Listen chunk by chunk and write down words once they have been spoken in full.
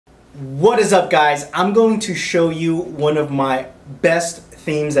What is up, guys? I'm going to show you one of my best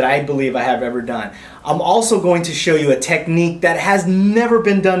themes that I believe I have ever done. I'm also going to show you a technique that has never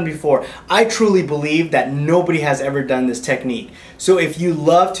been done before. I truly believe that nobody has ever done this technique. So if you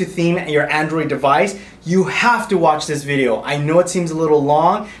love to theme your Android device, you have to watch this video. I know it seems a little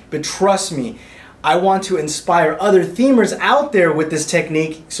long, but trust me, I want to inspire other themers out there with this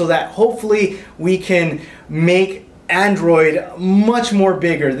technique so that hopefully we can make Android much more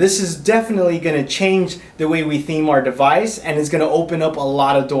bigger. This is definitely going to change the way we theme our device, and it's going to open up a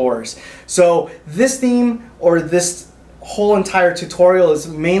lot of doors. So this theme, or this whole entire tutorial, is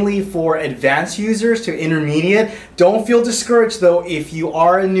mainly for advanced users to intermediate. Don't feel discouraged though if you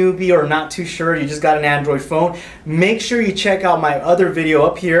are a newbie or not too sure, you just got an Android phone. Make sure you check out my other video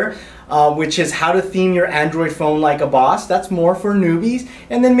up here, which is how to theme your Android phone like a boss. That's more for newbies.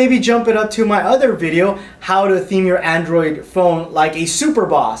 And then maybe jump it up to my other video, how to theme your Android phone like a super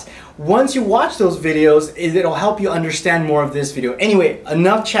boss. Once you watch those videos, it'll help you understand more of this video. Anyway,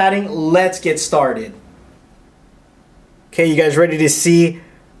 enough chatting, let's get started. Okay, you guys ready to see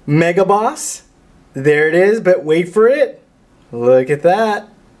Mega Boss? There it is, but wait for it. Look at that.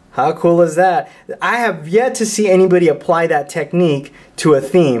 How cool is that? I have yet to see anybody apply that technique to a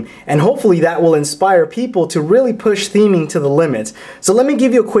theme, and hopefully that will inspire people to really push theming to the limits. So let me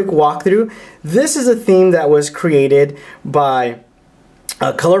give you a quick walkthrough. This is a theme that was created by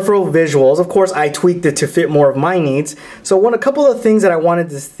Colorful Visuals. Of course, I tweaked it to fit more of my needs. So a couple of things that I wanted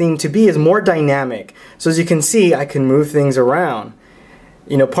this theme to be is more dynamic. So as you can see, I can move things around.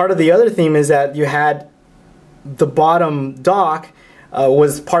 You know, part of the other theme is that you had the bottom dock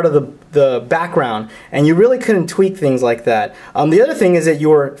was part of the background, and you really couldn't tweak things like that. The other thing is that you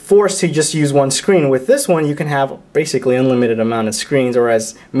were forced to just use one screen. With this one, you can have basically unlimited amount of screens, or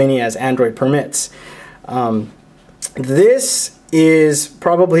as many as Android permits. This is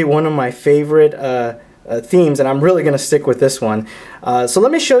probably one of my favorite themes, and I'm really going to stick with this one. So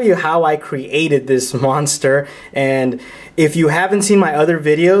let me show you how I created this monster, and if you haven't seen my other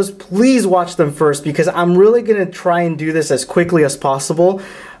videos, please watch them first, because I'm really going to try and do this as quickly as possible,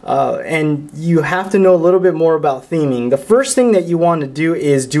 and you have to know a little bit more about theming. The first thing that you want to do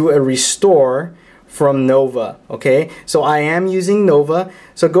is do a restore from Nova, okay? So I am using Nova,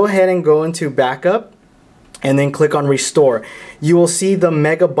 so go ahead and go into backup and then click on restore. You will see the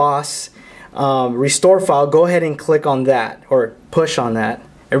Mega Boss restore file. Go ahead and click on that, or push on that.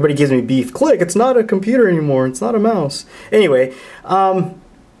 Everybody gives me beef. Click, it's not a computer anymore, it's not a mouse. Anyway,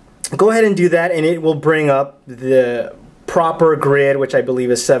 go ahead and do that, and it will bring up the proper grid, which I believe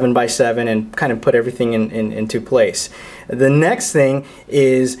is 7 by 7, and kind of put everything into place. The next thing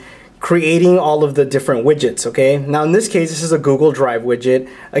is creating all of the different widgets, okay? Now in this case, this is a Google Drive widget.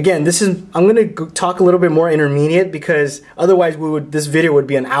 Again, I'm going to talk a little bit more intermediate, because otherwise this video would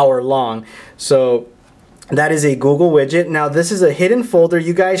be an hour long. So that is a Google widget. Now this is a hidden folder.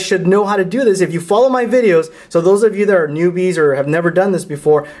 You guys should know how to do this if you follow my videos. So those of you that are newbies or have never done this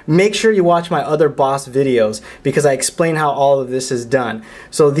before, make sure you watch my other boss videos, because I explain how all of this is done.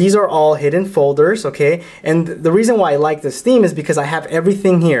 So these are all hidden folders, okay? And the reason why I like this theme is because I have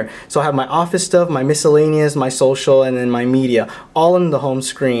everything here. So I have my office stuff, my miscellaneous, my social, and then my media, all in the home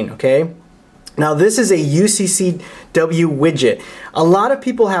screen, okay? Now this is a UCCW widget. A lot of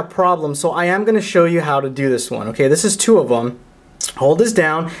people have problems, so I am going to show you how to do this one. Okay, this is 2 of them. Hold this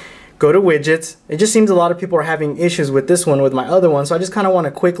down, go to widgets. It just seems a lot of people are having issues with this one with my other one, so I just kind of want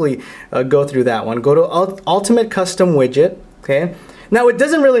to quickly go through that one. Go to Ultimate Custom Widget. Okay. Now it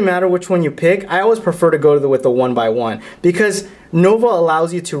doesn't really matter which one you pick. I always prefer to go with the 1x1, because Nova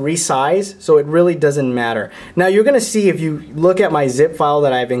allows you to resize, so it really doesn't matter. Now you're going to see, if you look at my zip file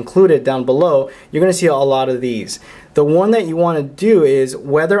that I've included down below, you're going to see a lot of these. The one that you want to do is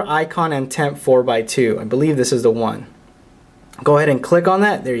Weather Icon and Temp 4x2. I believe this is the one. Go ahead and click on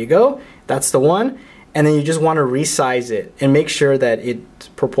that. There you go. That's the one. And then you just want to resize it and make sure that it's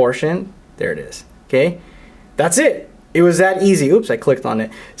proportioned. There it is. Okay. That's it. It was that easy. Oops, I clicked on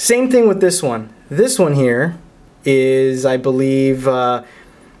it. Same thing with this one. This one here is, I believe, let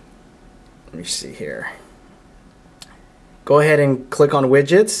me see here. Go ahead and click on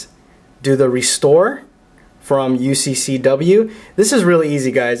widgets, do the restore from UCCW. This is really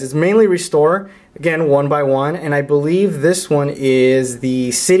easy, guys. It's mainly restore, again, 1x1, and I believe this one is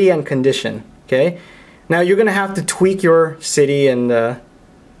the city and condition, okay? Now you're gonna have to tweak your city and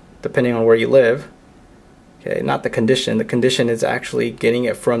depending on where you live. Okay, not the condition. The condition is actually getting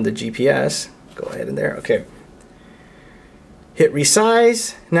it from the GPS. Go ahead and there. Okay. Hit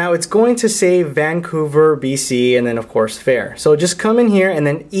resize. Now it's going to say Vancouver, BC, and then of course fair. So just come in here and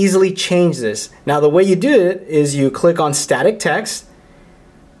then easily change this. Now the way you do it is you click on static text,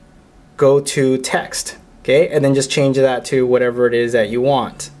 go to text, okay, and then just change that to whatever it is that you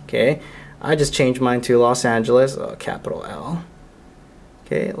want, okay. I just changed mine to Los Angeles, capital L,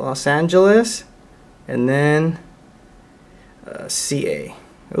 okay, Los Angeles, and then CA,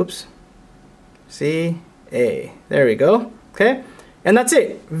 oops, CA, there we go, okay, and that's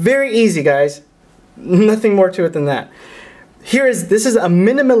it. Very easy, guys, nothing more to it than that. This is a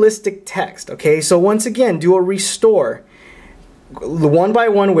minimalistic text, okay, so once again, do a restore. The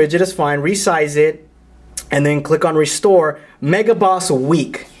 1x1 widget is fine, resize it, and then click on restore. Megaboss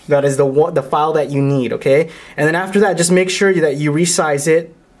weak, that is the file that you need, okay? And then after that, just make sure that you resize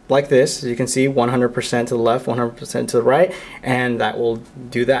it like this. As you can see, 100% to the left, 100% to the right, and that will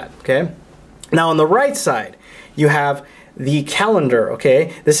do that, okay? Now on the right side, you have the calendar,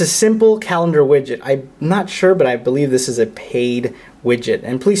 okay? This is simple calendar widget. I'm not sure, but I believe this is a paid widget.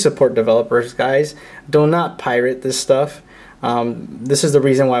 And please support developers, guys. Do not pirate this stuff. This is the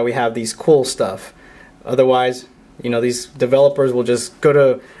reason why we have these cool stuff. Otherwise, you know, these developers will just go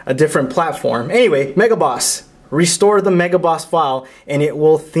to a different platform. Anyway, Megaboss. Restore the Megaboss file and it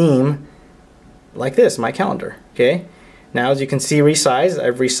will theme like this, my calendar. Okay. Now, as you can see, resize.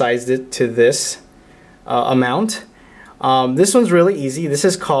 I've resized it to this amount. This one's really easy. This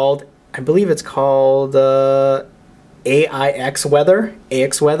is called, I believe it's called AX weather.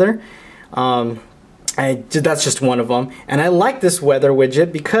 That's just one of them, and I like this weather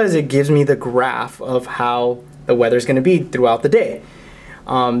widget because it gives me the graph of how the weather is going to be throughout the day.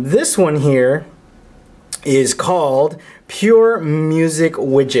 This one here is called Pure Music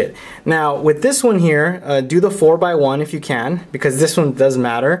Widget. Now with this one here, do the 4x1 if you can, because this one does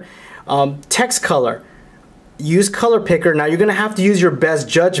matter. Text color, use color picker. Now you're going to have to use your best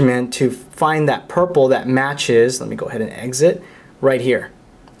judgment to find that purple that matches. Let me go ahead and exit right here.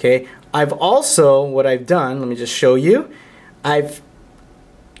 Okay, I've also, what I've done, let me just show you, I've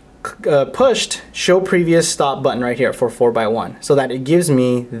pushed show previous stop button right here for 4x1 so that it gives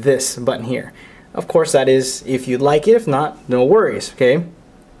me this button here. Of course, that is if you'd like it. If not, no worries, okay?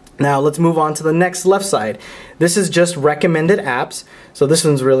 Now let's move on to the next left side. This is just recommended apps. So this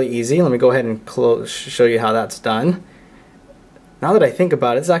one's really easy. Let me go ahead and show you how that's done. Now that I think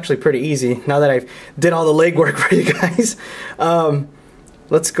about it, it's actually pretty easy. Now that I've did all the legwork for you guys.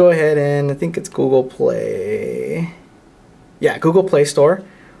 Let's go ahead and, I think it's Google Play. Yeah, Google Play Store.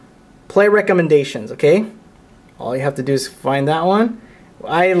 Play recommendations, okay? All you have to do is find that one.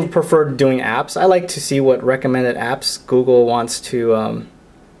 I prefer doing apps. I like to see what recommended apps Google wants to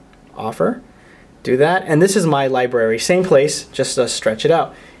offer. Do that. And this is my library. Same place, just stretch it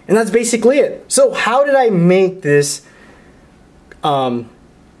out. And that's basically it. So how did I make this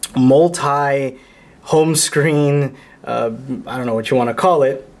multi home screen, I don't know what you want to call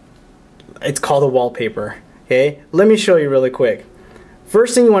it. It's called a wallpaper. Okay, let me show you really quick.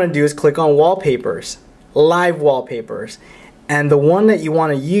 First thing you want to do is click on wallpapers, live wallpapers, and the one that you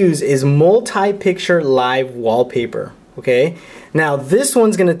want to use is multi-picture live wallpaper. Okay, now this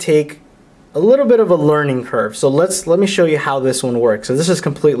one's going to take a little bit of a learning curve, so let me show you how this one works. So this is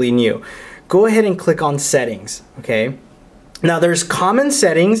completely new. Go ahead and click on settings. Okay, now there's common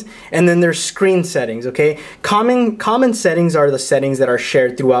settings and then there's screen settings, okay? Common settings are the settings that are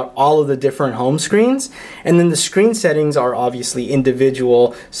shared throughout all of the different home screens, and then the screen settings are obviously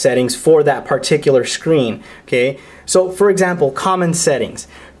individual settings for that particular screen, okay? So for example, common settings,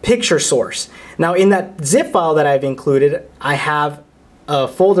 picture source. Now in that zip file that I've included, I have a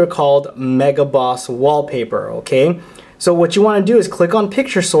folder called Megaboss Wallpaper, okay? So what you want to do is click on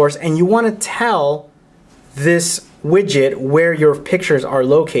picture source and you want to tell this widget where your pictures are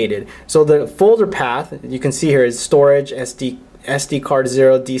located. So the folder path you can see here is storage, SD card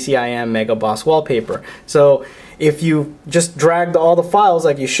 0, DCIM, Megaboss Wallpaper. So if you just dragged all the files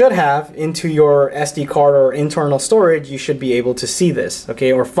like you should have into your SD card or internal storage, you should be able to see this,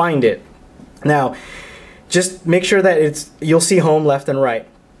 okay, or find it. Now just make sure that you'll see home left and right.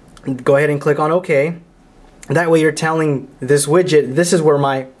 Go ahead and click on OK. That way you're telling this widget this is where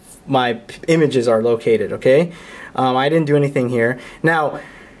my images are located, okay? I didn't do anything here. Now,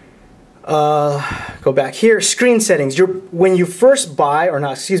 go back here, screen settings. When you first buy, or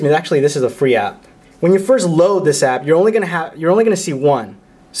not, excuse me, actually this is a free app. When you first load this app, you're only gonna see one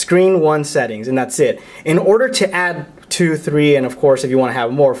screen, one settings, and that's it. In order to add 2, 3, and of course if you want to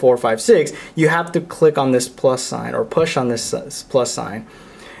have more, 4, 5, 6, you have to click on this plus sign or push on this plus sign.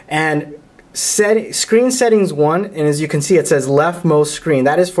 And screen settings 1, and as you can see it says leftmost screen.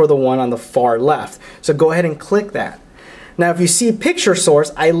 That is for the one on the far left. So go ahead and click that. Now if you see picture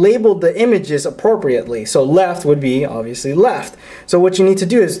source, I labeled the images appropriately. So left would be obviously left. So what you need to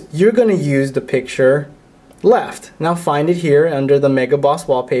do is you're going to use the picture left. Now find it here under the Mega Boss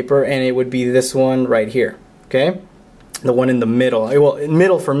wallpaper, and it would be this one right here, okay? The one in the middle. Well,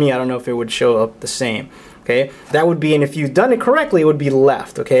 middle for me, I don't know if it would show up the same, okay? That would be, and if you've done it correctly, it would be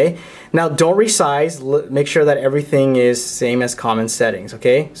left, okay? Now don't resize, make sure that everything is same as common settings,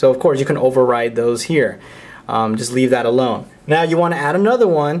 okay? So of course you can override those here. Just leave that alone. Now you want to add another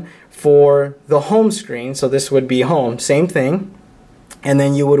one for the home screen, so this would be home, same thing. And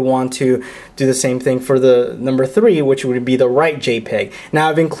then you would want to do the same thing for the number 3, which would be the right JPEG. Now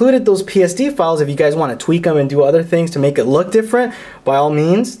I've included those PSD files if you guys want to tweak them and do other things to make it look different. By all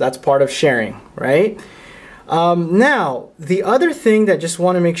means, that's part of sharing, right? Now, the other thing that I just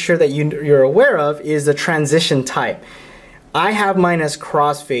want to make sure that you're aware of is the transition type. I have mine as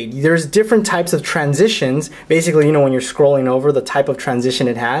crossfade. There's different types of transitions. Basically, you know, when you're scrolling over, the type of transition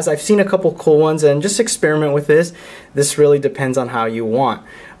it has. I've seen a couple cool ones, and just experiment with this. This really depends on how you want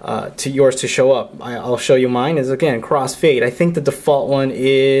yours to show up. I'll show you mine is, again, crossfade. I think the default one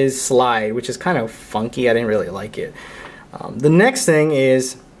is slide, which is kind of funky. I didn't really like it. The next thing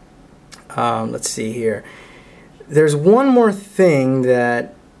is, let's see here. There's one more thing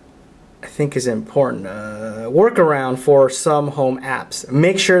that I think is important. Workaround for some home apps.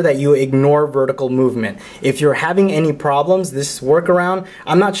 Make sure that you ignore vertical movement. If you're having any problems, this workaround,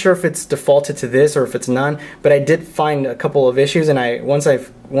 I'm not sure if it's defaulted to this or if it's none, but I did find a couple of issues, and once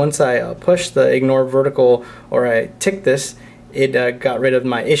I pushed the ignore vertical, or I ticked this, it got rid of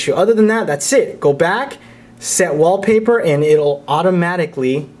my issue. Other than that, that's it. Go back, set wallpaper, and it'll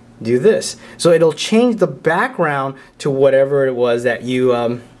automatically do this. So it'll change the background to whatever it was that you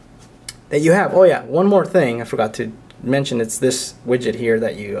have. Oh yeah, one more thing I forgot to mention. It's this widget here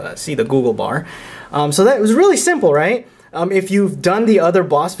that you see, the Google bar. So that was really simple, right? If you've done the other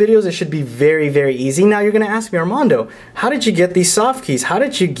boss videos, it should be very, very easy. Now you're gonna ask me, Armando, how did you get these soft keys? How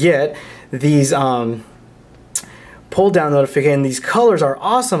did you get these pull down notification? These colors are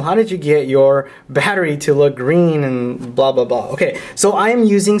awesome. How did you get your battery to look green and blah, blah, blah? Okay, so I am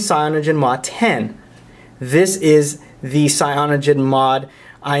using CyanogenMod 10. This is the Cyanogen mod.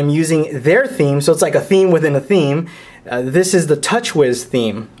 I'm using their theme, so it's like a theme within a theme. This is the TouchWiz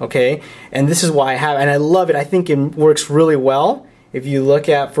theme, okay? And this is why I have, and I love it. I think it works really well. If you look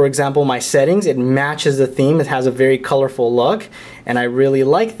at, for example, my settings, it matches the theme. It has a very colorful look, and I really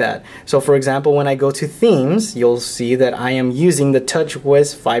like that. So for example, when I go to themes, you'll see that I am using the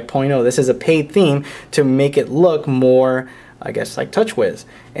TouchWiz 5.0. This is a paid theme to make it look more, I guess, like TouchWiz.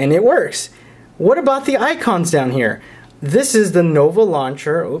 And it works. What about the icons down here? This is the Nova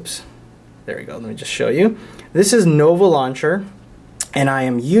Launcher. Oops, there we go. Let me just show you. This is Nova Launcher, and I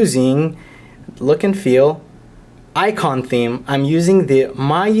am using look and feel icon theme. I'm using the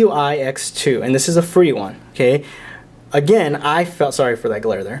MyUI X2, and this is a free one. Okay. Again, I felt, sorry for that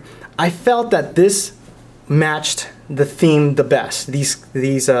glare there. I felt that this matched the theme the best.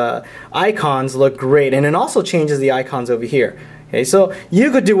 These icons look great, and it also changes the icons over here. Okay, so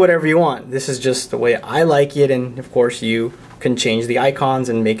you could do whatever you want. This is just the way I like it, and of course you can change the icons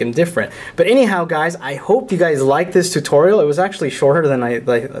and make them different. But anyhow, guys, I hope you guys like this tutorial. It was actually shorter than I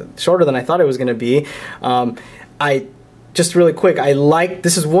thought it was going to be. Just really quick,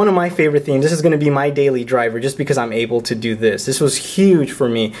 this is one of my favorite themes. This is going to be my daily driver just because I'm able to do this. This was huge for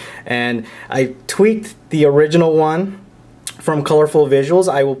me, and I tweaked the original one from Colorful Visuals.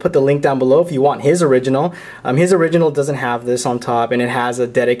 I will put the link down below if you want his original. His original doesn't have this on top, and it has a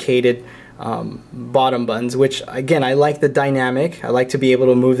dedicated bottom buttons, which again, I like the dynamic. I like to be able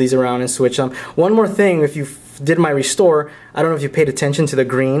to move these around and switch them. One more thing, if you did my restore, I don't know if you paid attention to the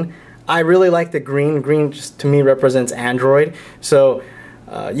green. I really like the green. Green just to me represents Android. So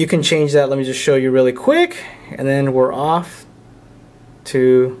you can change that. Let me just show you really quick, and then we're off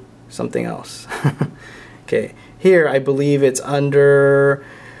to something else. Okay, here I believe it's under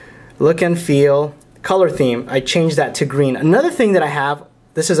look and feel, color theme. I changed that to green. Another thing that I have,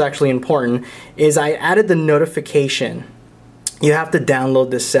 this is actually important, is I added the notification. You have to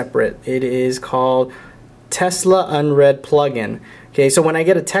download this separate. It is called Tesla Unread Plugin. Okay, so when I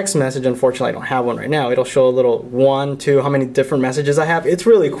get a text message, unfortunately I don't have one right now, it'll show a little 1, 2, how many different messages I have. It's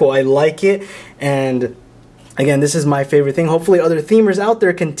really cool. I like it, and again, this is my favorite thing. Hopefully other themers out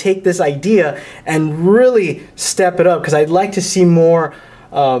there can take this idea and really step it up, because I'd like to see more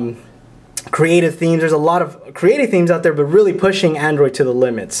creative themes. There's a lot of creative themes out there, but really pushing Android to the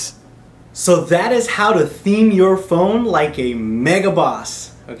limits. So that is how to theme your phone like a mega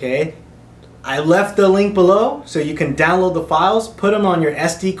boss, okay? I left the link below so you can download the files, put them on your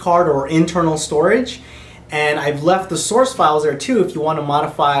SD card or internal storage, and I've left the source files there too if you want to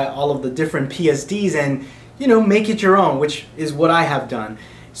modify all of the different PSDs and, you know, make it your own, which is what I have done.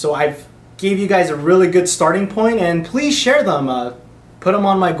 So I've gave you guys a really good starting point, and please share them. Put them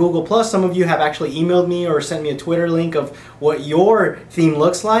on my Google+. Some of you have actually emailed me or sent me a Twitter link of what your theme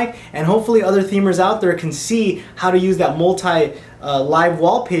looks like, and hopefully other themers out there can see how to use that live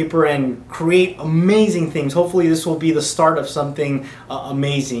wallpaper and create amazing things. Hopefully this will be the start of something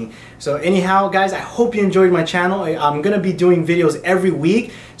amazing. So anyhow, guys, I hope you enjoyed my channel. I'm gonna be doing videos every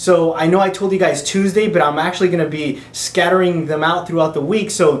week. So I know I told you guys Tuesday, but I'm actually gonna be scattering them out throughout the week.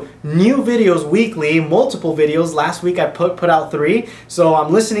 So new videos weekly, multiple videos. Last week I put out 3. So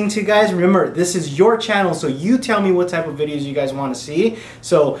I'm listening to you guys. Remember, this is your channel, so you tell me what type of videos you guys want to see.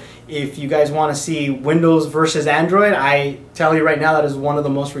 So if you guys want to see Windows versus Android, I tell you right now that is one of the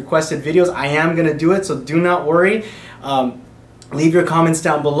most requested videos. I am going to do it, so do not worry. Leave your comments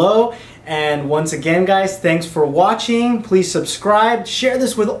down below. And once again, guys, thanks for watching. Please subscribe. Share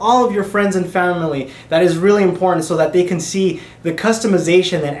this with all of your friends and family. That is really important so that they can see the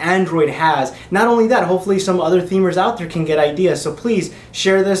customization that Android has. Not only that, hopefully some other themers out there can get ideas. So please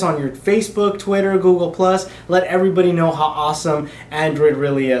share this on your Facebook, Twitter, Google+. Let everybody know how awesome Android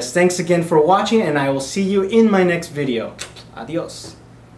really is. Thanks again for watching, and I will see you in my next video. Adios.